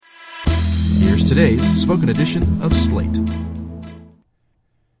today's spoken edition of Slate.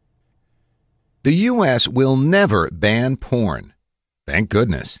 The U.S. will never ban porn. Thank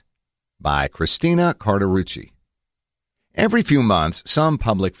goodness. By Christina Carterucci. Every few months, some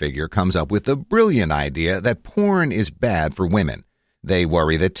public figure comes up with the brilliant idea that porn is bad for women. They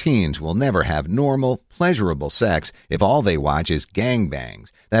worry that teens will never have normal, pleasurable sex if all they watch is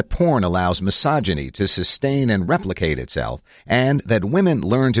gangbangs, that porn allows misogyny to sustain and replicate itself, and that women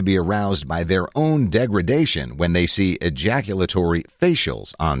learn to be aroused by their own degradation when they see ejaculatory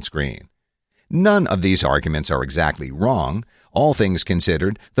facials on screen. None of these arguments are exactly wrong. All things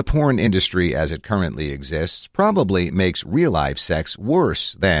considered, the porn industry as it currently exists probably makes real-life sex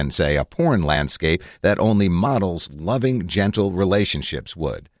worse than, say, a porn landscape that only models loving, gentle relationships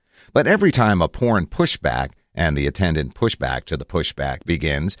would. But every time a porn pushback, and the attendant pushback to the pushback,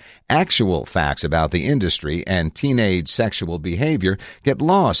 begins, actual facts about the industry and teenage sexual behavior get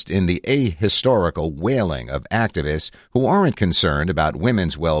lost in the ahistorical wailing of activists who aren't concerned about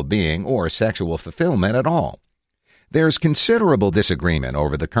women's well-being or sexual fulfillment at all. There's considerable disagreement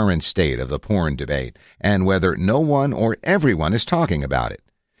over the current state of the porn debate and whether no one or everyone is talking about it.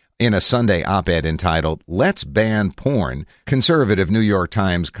 In a Sunday op-ed entitled, "Let's Ban Porn," conservative New York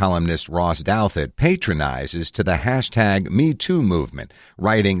Times columnist Ross Douthat patronizes to the hashtag #MeToo movement,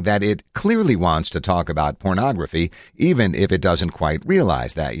 writing that it clearly wants to talk about pornography, even if it doesn't quite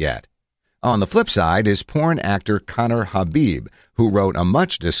realize that yet. On the flip side is porn actor Conor Habib, who wrote a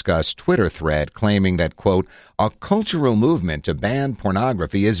much-discussed Twitter thread claiming that, quote, "a cultural movement to ban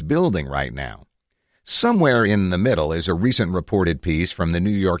pornography is building right now." Somewhere in the middle is a recent reported piece from the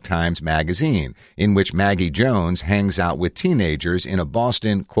New York Times Magazine, in which Maggie Jones hangs out with teenagers in a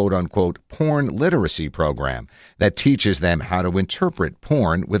Boston, quote-unquote, porn literacy program that teaches them how to interpret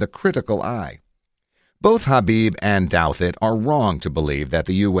porn with a critical eye. Both Habib and Douthat are wrong to believe that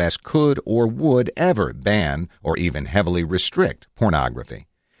the U.S. could or would ever ban or even heavily restrict pornography.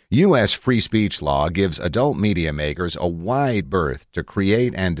 U.S. free speech law gives adult media makers a wide berth to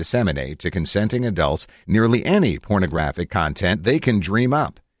create and disseminate to consenting adults nearly any pornographic content they can dream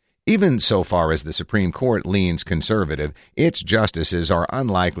up. Even so far as the Supreme Court leans conservative, its justices are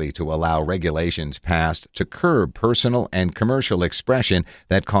unlikely to allow regulations passed to curb personal and commercial expression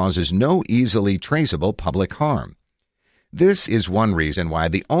that causes no easily traceable public harm. This is one reason why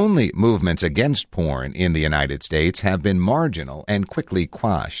the only movements against porn in the United States have been marginal and quickly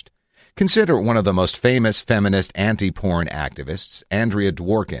quashed. Consider one of the most famous feminist anti-porn activists, Andrea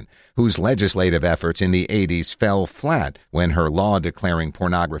Dworkin, whose legislative efforts in the 80s fell flat when her law declaring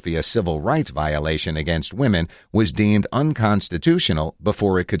pornography a civil rights violation against women was deemed unconstitutional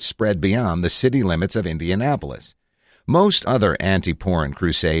before it could spread beyond the city limits of Indianapolis. Most other anti-porn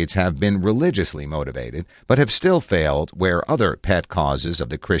crusades have been religiously motivated, but have still failed where other pet causes of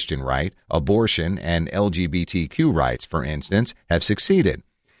the Christian right, abortion, and LGBTQ rights, for instance, have succeeded.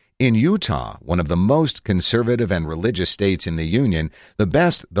 In Utah, one of the most conservative and religious states in the Union, the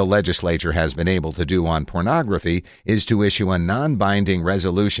best the legislature has been able to do on pornography is to issue a non-binding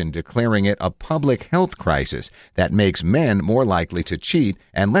resolution declaring it a public health crisis that makes men more likely to cheat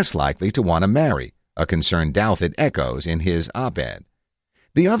and less likely to want to marry, a concern Douthat echoes in his op-ed.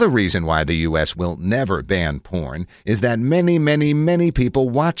 The other reason why the U.S. will never ban porn is that many people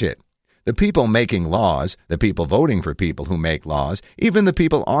watch it. The people making laws, the people voting for people who make laws, even the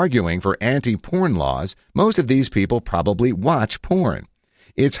people arguing for anti-porn laws, most of these people probably watch porn.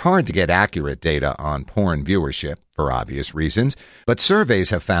 It's hard to get accurate data on porn viewership, for obvious reasons, but surveys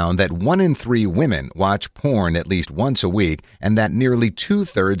have found that 1 in 3 women watch porn at least once a week and that nearly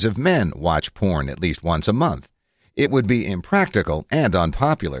 2/3 of men watch porn at least once a month. It would be impractical and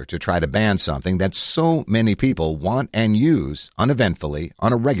unpopular to try to ban something that so many people want and use uneventfully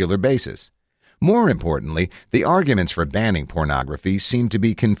on a regular basis. More importantly, the arguments for banning pornography seem to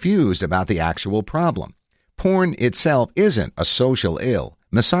be confused about the actual problem. Porn itself isn't a social ill.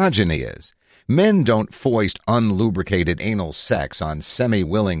 Misogyny is. Men don't foist unlubricated anal sex on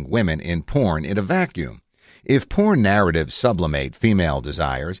semi-willing women in porn in a vacuum. If porn narratives sublimate female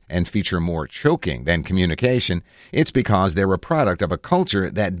desires and feature more choking than communication, it's because they're a product of a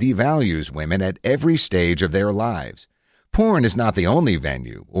culture that devalues women at every stage of their lives. Porn is not the only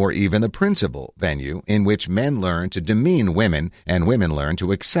venue, or even the principal venue, in which men learn to demean women and women learn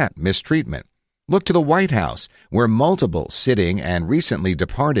to accept mistreatment. Look to the White House, where multiple sitting and recently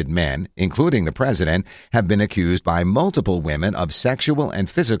departed men, including the president, have been accused by multiple women of sexual and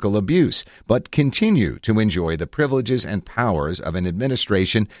physical abuse, but continue to enjoy the privileges and powers of an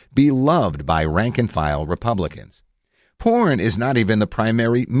administration beloved by rank-and-file Republicans. Porn is not even the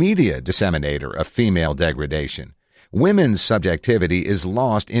primary media disseminator of female degradation. Women's subjectivity is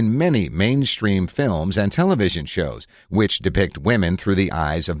lost in many mainstream films and television shows, which depict women through the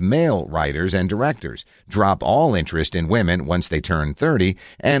eyes of male writers and directors, drop all interest in women once they turn 30,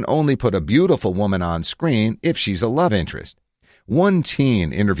 and only put a beautiful woman on screen if she's a love interest. One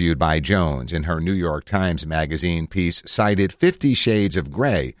teen interviewed by Jones in her New York Times Magazine piece cited 50 Shades of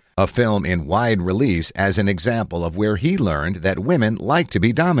Grey, a film in wide release, as an example of where he learned that women like to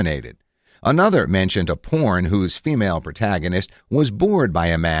be dominated. Another mentioned a porn whose female protagonist was bored by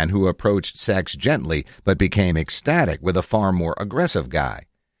a man who approached sex gently but became ecstatic with a far more aggressive guy.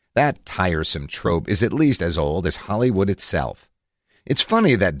 That tiresome trope is at least as old as Hollywood itself. It's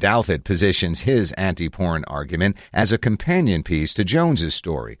funny that Douthit positions his anti-porn argument as a companion piece to Jones's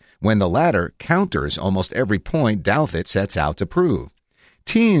story, when the latter counters almost every point Douthit sets out to prove.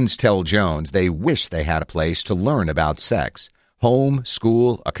 Teens tell Jones they wish they had a place to learn about sex. Home,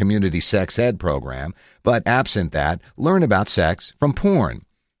 school, a community sex ed program, but absent that, learn about sex from porn.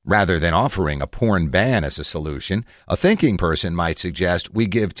 Rather than offering a porn ban as a solution, a thinking person might suggest we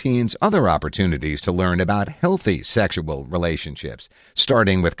give teens other opportunities to learn about healthy sexual relationships,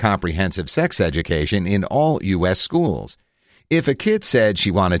 starting with comprehensive sex education in all U.S. schools. If a kid said she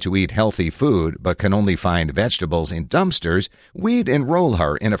wanted to eat healthy food but can only find vegetables in dumpsters, we'd enroll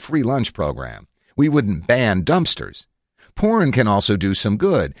her in a free lunch program. We wouldn't ban dumpsters. Porn can also do some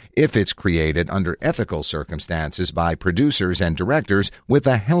good if it's created under ethical circumstances by producers and directors with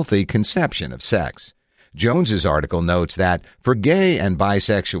a healthy conception of sex. Jones's article notes that for gay and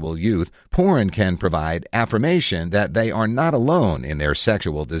bisexual youth, porn can provide affirmation that they are not alone in their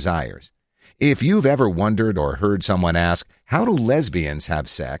sexual desires. If you've ever wondered or heard someone ask, "How do lesbians have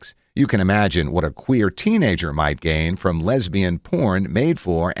sex?" you can imagine what a queer teenager might gain from lesbian porn made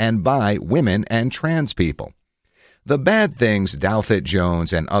for and by women and trans people. The bad things Douthit,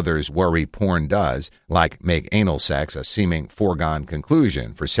 Jones, and others worry porn does, like make anal sex a seeming foregone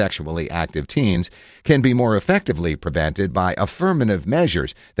conclusion for sexually active teens, can be more effectively prevented by affirmative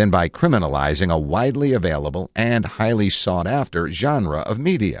measures than by criminalizing a widely available and highly sought-after genre of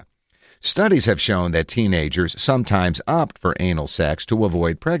media. Studies have shown that teenagers sometimes opt for anal sex to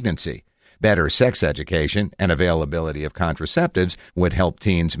avoid pregnancy. Better sex education and availability of contraceptives would help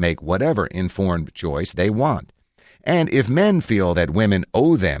teens make whatever informed choice they want. And if men feel that women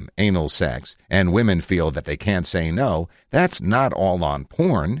owe them anal sex and women feel that they can't say no, that's not all on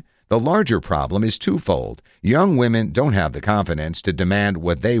porn. The larger problem is twofold. Young women don't have the confidence to demand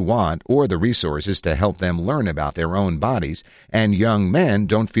what they want or the resources to help them learn about their own bodies, and young men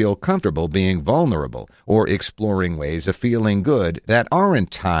don't feel comfortable being vulnerable or exploring ways of feeling good that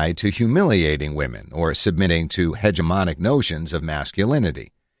aren't tied to humiliating women or submitting to hegemonic notions of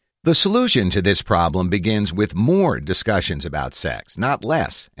masculinity. The solution to this problem begins with more discussions about sex, not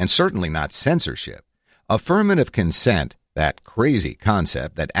less, and certainly not censorship. Affirmative consent, that crazy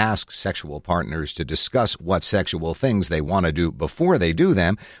concept that asks sexual partners to discuss what sexual things they want to do before they do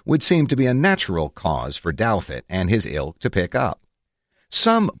them, would seem to be a natural cause for Douthit and his ilk to pick up.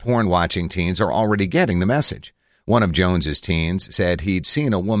 Some porn-watching teens are already getting the message. One of Jones's teens said he'd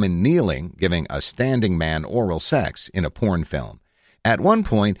seen a woman kneeling, giving a standing man oral sex in a porn film. At one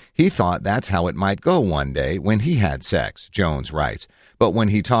point, he thought that's how it might go one day when he had sex, Jones writes. But when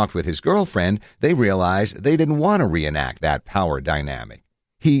he talked with his girlfriend, they realized they didn't want to reenact that power dynamic.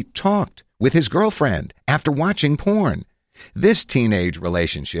 He talked with his girlfriend after watching porn. This teenage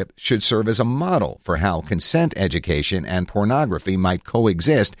relationship should serve as a model for how consent education and pornography might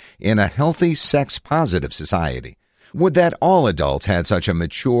coexist in a healthy, sex-positive society. Would that all adults had such a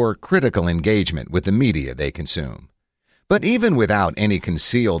mature, critical engagement with the media they consume. But even without any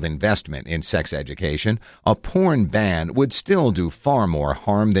concealed investment in sex education, a porn ban would still do far more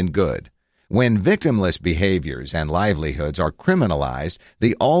harm than good. When victimless behaviors and livelihoods are criminalized,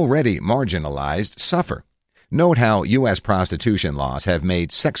 the already marginalized suffer. Note how U.S. prostitution laws have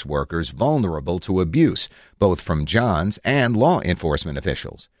made sex workers vulnerable to abuse, both from Johns and law enforcement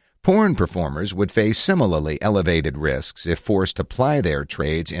officials. Porn performers would face similarly elevated risks if forced to ply their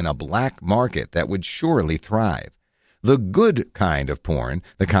trades in a black market that would surely thrive. The good kind of porn,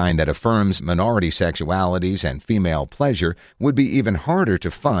 the kind that affirms minority sexualities and female pleasure, would be even harder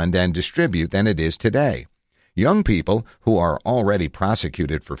to fund and distribute than it is today. Young people, who are already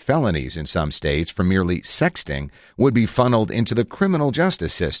prosecuted for felonies in some states for merely sexting, would be funneled into the criminal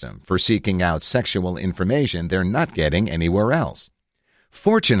justice system for seeking out sexual information they're not getting anywhere else.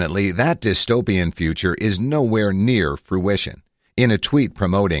 Fortunately, that dystopian future is nowhere near fruition. In a tweet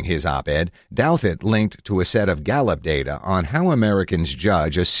promoting his op-ed, Douthit linked to a set of Gallup data on how Americans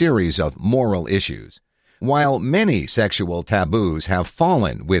judge a series of moral issues. While many sexual taboos have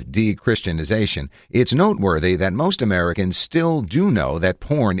fallen with de-Christianization, it's noteworthy that most Americans still do know that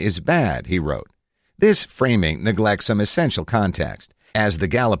porn is bad, he wrote. This framing neglects some essential context. As the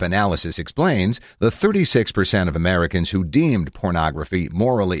Gallup analysis explains, the 36% of Americans who deemed pornography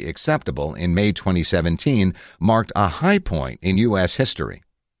morally acceptable in May 2017 marked a high point in U.S. history.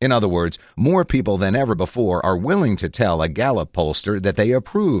 In other words, more people than ever before are willing to tell a Gallup pollster that they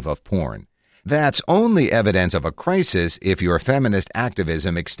approve of porn. That's only evidence of a crisis if your feminist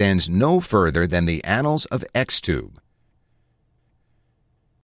activism extends no further than the annals of Xtube.